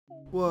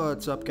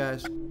What's up,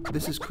 guys?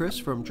 This is Chris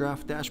from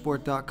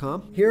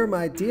DraftDashboard.com. Here are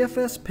my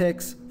DFS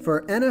picks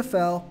for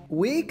NFL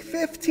Week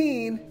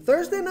 15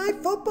 Thursday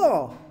Night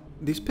Football.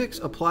 These picks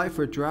apply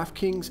for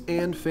DraftKings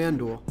and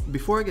FanDuel.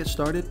 Before I get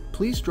started,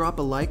 please drop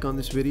a like on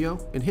this video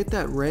and hit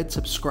that red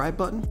subscribe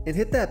button and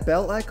hit that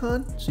bell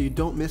icon so you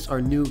don't miss our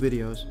new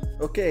videos.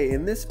 Okay,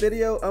 in this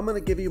video, I'm going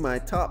to give you my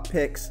top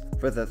picks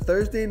for the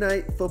Thursday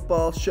Night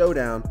Football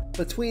Showdown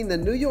between the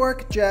New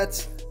York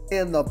Jets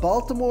and the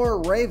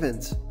Baltimore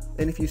Ravens.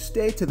 And if you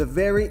stay to the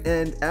very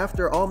end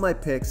after all my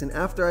picks and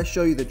after I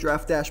show you the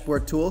Draft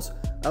Dashboard tools,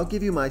 I'll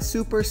give you my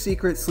super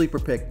secret sleeper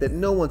pick that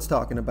no one's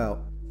talking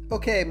about.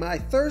 Okay, my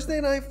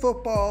Thursday Night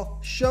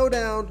Football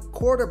Showdown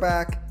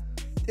quarterback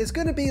is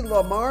going to be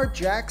Lamar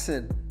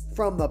Jackson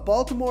from the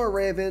Baltimore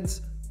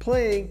Ravens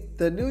playing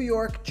the New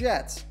York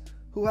Jets,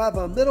 who have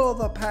a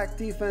middle-of-the-pack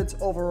defense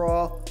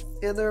overall,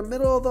 and they're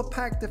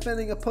middle-of-the-pack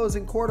defending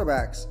opposing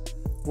quarterbacks.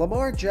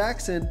 Lamar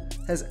Jackson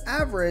has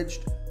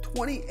averaged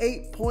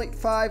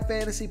 28.5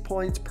 fantasy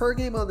points per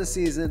game on the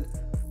season,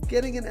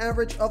 getting an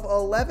average of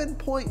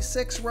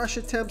 11.6 rush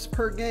attempts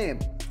per game.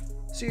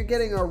 So you're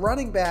getting a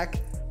running back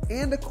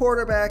and a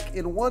quarterback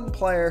in one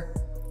player.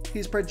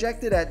 He's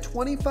projected at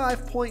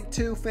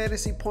 25.2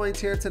 fantasy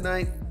points here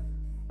tonight.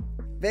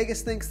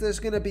 Vegas thinks there's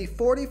going to be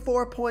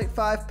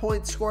 44.5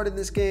 points scored in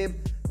this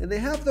game, and they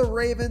have the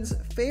Ravens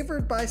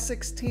favored by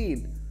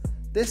 16.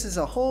 This is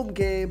a home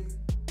game.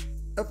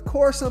 Of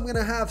course, I'm going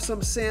to have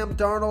some Sam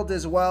Darnold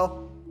as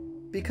well,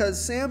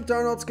 because Sam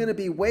Darnold's going to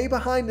be way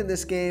behind in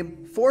this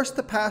game, forced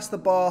to pass the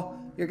ball.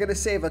 You're going to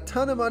save a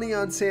ton of money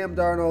on Sam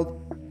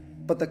Darnold.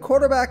 But the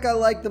quarterback I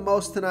like the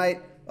most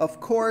tonight,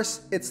 of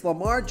course, it's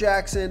Lamar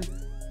Jackson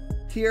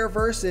here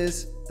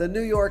versus the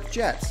New York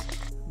Jets.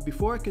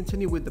 Before I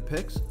continue with the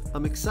picks,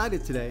 I'm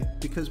excited today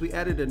because we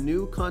added a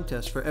new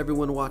contest for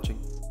everyone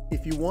watching.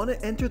 If you want to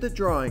enter the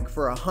drawing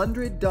for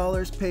 $100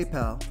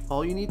 PayPal,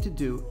 all you need to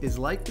do is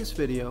like this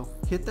video,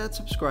 hit that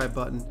subscribe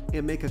button,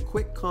 and make a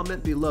quick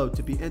comment below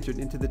to be entered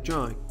into the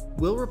drawing.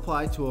 We'll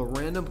reply to a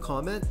random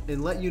comment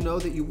and let you know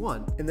that you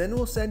won, and then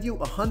we'll send you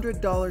 $100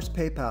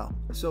 PayPal.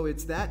 So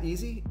it's that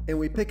easy, and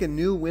we pick a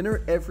new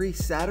winner every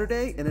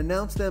Saturday and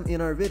announce them in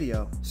our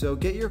video. So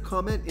get your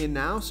comment in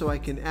now so I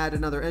can add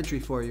another entry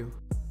for you.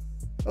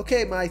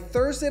 Okay, my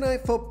Thursday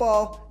Night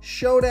Football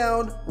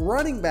Showdown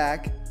running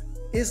back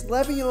is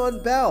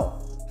Le'Veon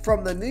Bell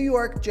from the New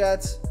York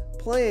Jets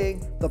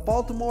playing the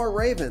Baltimore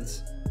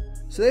Ravens.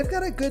 So they've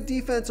got a good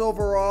defense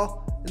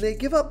overall, and they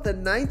give up the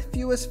 9th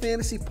fewest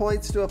fantasy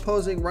points to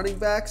opposing running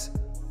backs.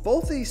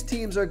 Both these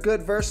teams are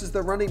good versus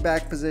the running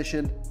back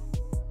position.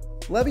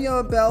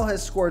 Le'Veon Bell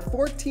has scored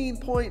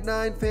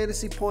 14.9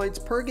 fantasy points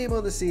per game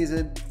on the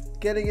season,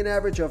 getting an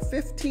average of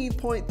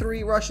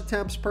 15.3 rush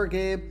attempts per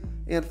game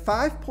and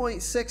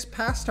 5.6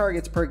 pass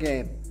targets per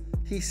game.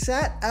 He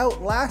sat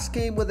out last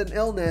game with an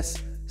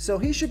illness, so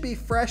he should be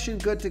fresh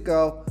and good to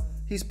go.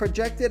 He's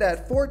projected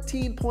at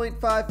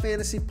 14.5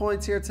 fantasy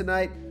points here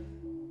tonight.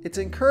 It's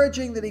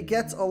encouraging that he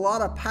gets a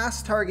lot of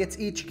pass targets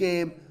each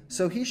game,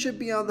 so he should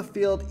be on the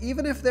field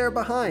even if they're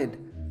behind.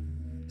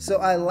 So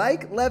I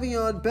like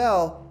Le'Veon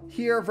Bell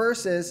here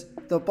versus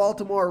the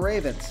Baltimore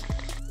Ravens.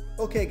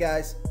 Okay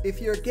guys,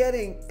 if you're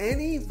getting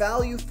any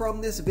value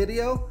from this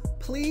video,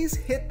 please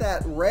hit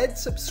that red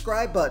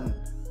subscribe button.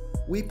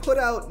 We put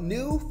out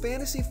new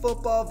fantasy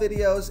football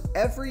videos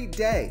every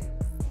day.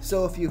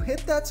 So if you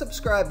hit that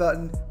subscribe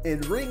button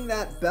and ring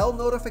that bell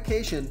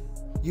notification,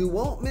 you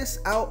won't miss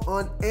out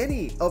on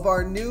any of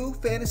our new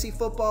fantasy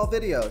football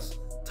videos.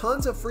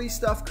 Tons of free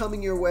stuff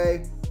coming your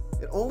way.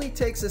 It only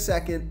takes a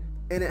second,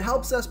 and it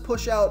helps us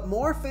push out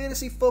more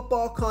fantasy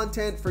football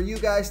content for you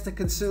guys to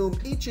consume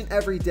each and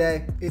every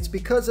day. It's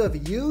because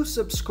of you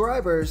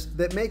subscribers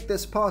that make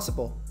this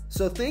possible.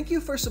 So thank you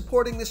for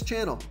supporting this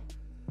channel.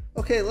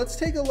 Okay, let's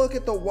take a look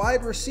at the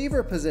wide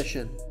receiver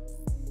position.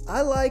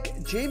 I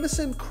like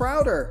Jamison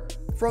Crowder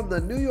from the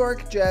New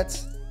York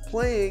Jets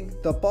playing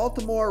the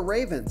Baltimore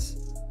Ravens,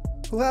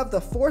 who have the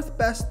 4th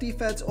best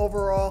defense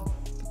overall,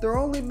 but they're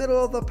only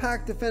middle of the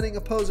pack defending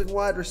opposing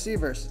wide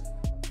receivers.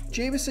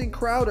 Jamison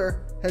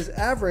Crowder has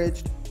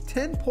averaged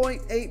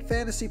 10.8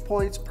 fantasy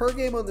points per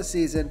game on the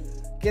season,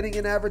 getting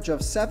an average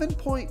of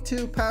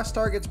 7.2 pass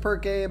targets per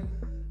game.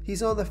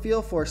 He's on the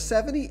field for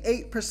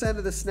 78%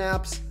 of the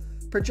snaps,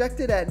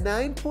 projected at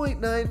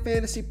 9.9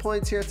 fantasy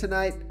points here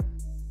tonight.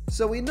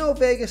 So we know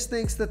Vegas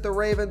thinks that the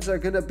Ravens are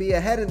going to be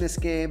ahead in this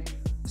game,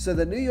 so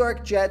the New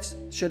York Jets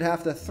should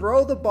have to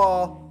throw the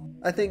ball.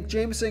 I think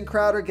Jamison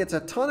Crowder gets a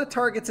ton of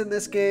targets in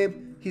this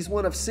game. He's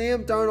one of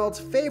Sam Darnold's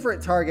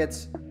favorite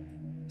targets.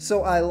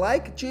 So I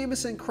like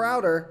Jamison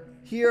Crowder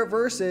here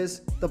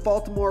versus the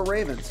Baltimore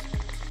Ravens.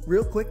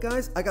 Real quick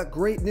guys, I got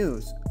great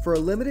news. For a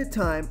limited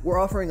time, we're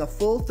offering a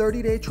full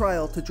 30-day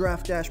trial to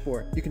Draft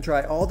Dashboard. You can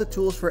try all the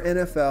tools for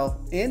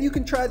NFL, and you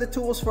can try the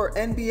tools for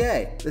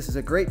NBA. This is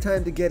a great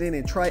time to get in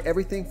and try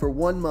everything for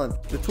 1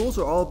 month. The tools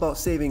are all about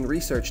saving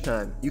research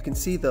time. You can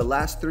see the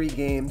last 3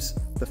 games,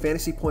 the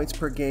fantasy points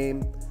per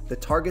game, the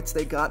targets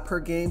they got per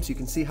game, so you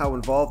can see how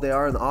involved they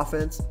are in the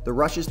offense, the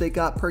rushes they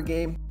got per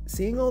game.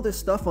 Seeing all this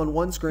stuff on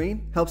one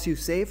screen helps you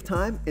save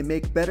time and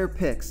make better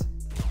picks.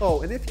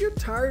 Oh, and if you're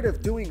tired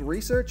of doing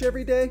research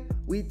every day,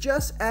 we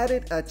just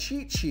added a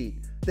cheat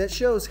sheet that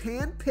shows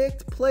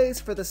hand-picked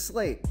plays for the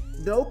slate.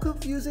 No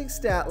confusing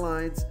stat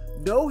lines,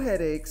 no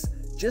headaches,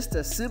 just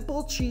a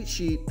simple cheat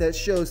sheet that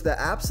shows the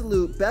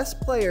absolute best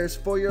players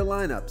for your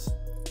lineups.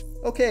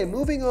 Okay,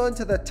 moving on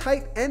to the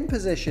tight end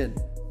position.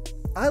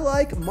 I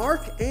like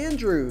Mark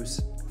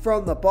Andrews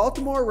from the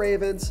Baltimore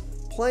Ravens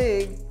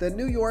playing the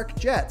New York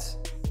Jets,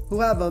 who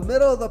have a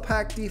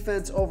middle-of-the-pack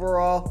defense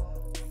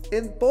overall,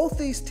 and both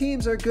these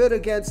teams are good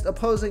against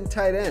opposing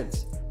tight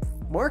ends.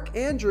 Mark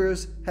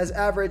Andrews has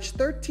averaged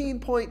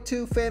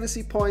 13.2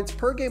 fantasy points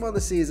per game on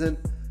the season,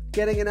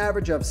 getting an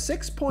average of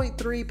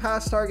 6.3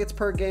 pass targets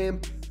per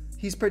game.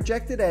 He's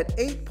projected at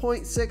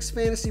 8.6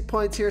 fantasy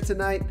points here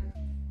tonight,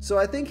 so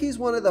I think he's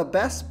one of the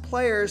best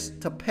players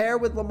to pair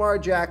with Lamar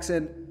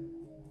Jackson.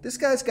 This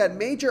guy's got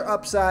major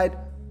upside,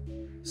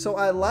 so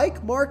I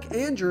like Mark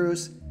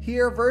Andrews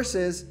here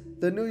versus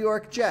the New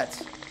York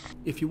Jets.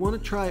 If you want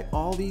to try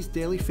all these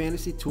daily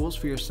fantasy tools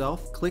for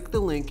yourself, click the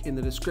link in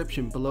the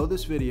description below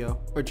this video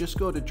or just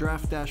go to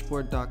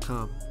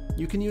draftdashboard.com.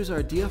 You can use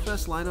our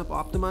DFS lineup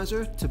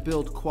optimizer to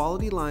build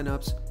quality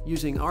lineups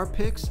using our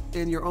picks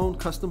and your own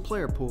custom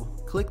player pool.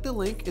 Click the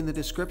link in the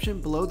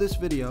description below this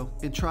video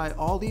and try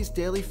all these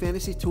daily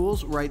fantasy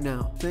tools right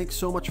now. Thanks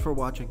so much for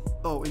watching.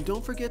 Oh, and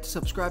don't forget to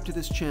subscribe to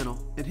this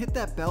channel and hit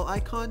that bell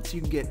icon so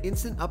you can get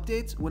instant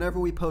updates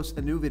whenever we post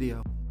a new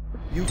video.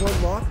 You've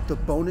unlocked the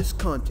bonus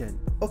content.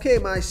 Okay,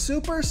 my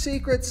super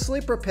secret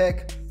sleeper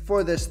pick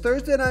for this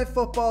Thursday Night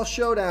Football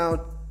showdown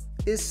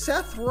is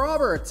Seth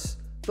Roberts,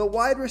 the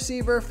wide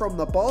receiver from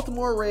the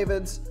Baltimore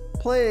Ravens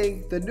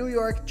playing the New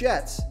York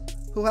Jets,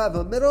 who have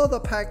a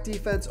middle-of-the-pack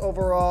defense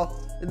overall,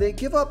 and they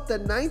give up the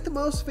 9th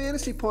most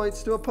fantasy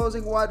points to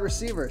opposing wide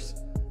receivers.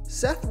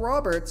 Seth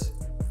Roberts,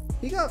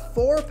 he got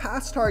 4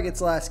 pass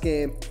targets last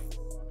game.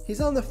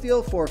 He's on the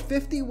field for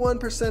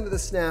 51% of the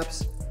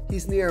snaps.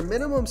 He's near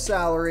minimum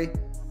salary.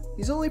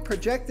 He's only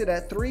projected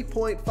at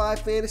 3.5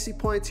 fantasy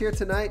points here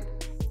tonight.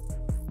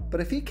 But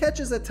if he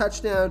catches a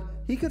touchdown,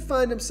 he could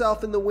find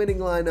himself in the winning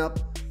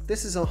lineup.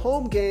 This is a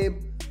home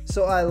game,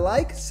 so I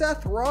like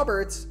Seth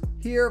Roberts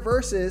here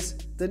versus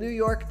the New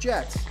York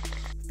Jets.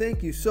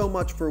 Thank you so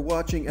much for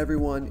watching,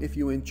 everyone. If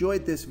you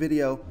enjoyed this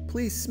video,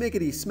 please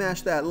smiggity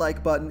smash that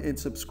like button and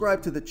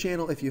subscribe to the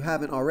channel if you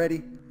haven't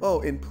already.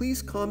 Oh, and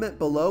please comment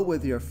below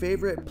with your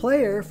favorite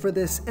player for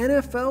this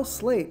NFL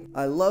slate.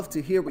 I love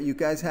to hear what you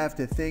guys have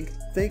to think.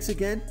 Thanks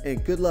again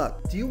and good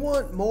luck. Do you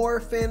want more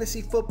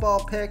fantasy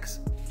football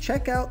picks?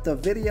 Check out the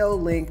video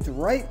linked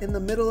right in the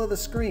middle of the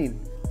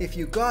screen. If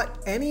you got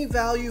any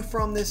value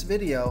from this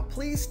video,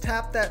 please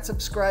tap that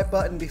subscribe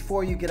button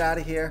before you get out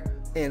of here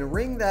and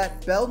ring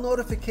that bell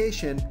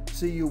notification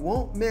so you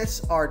won't miss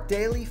our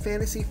daily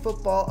fantasy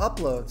football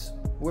uploads.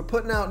 We're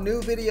putting out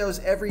new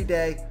videos every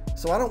day,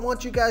 so I don't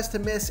want you guys to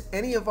miss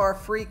any of our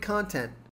free content.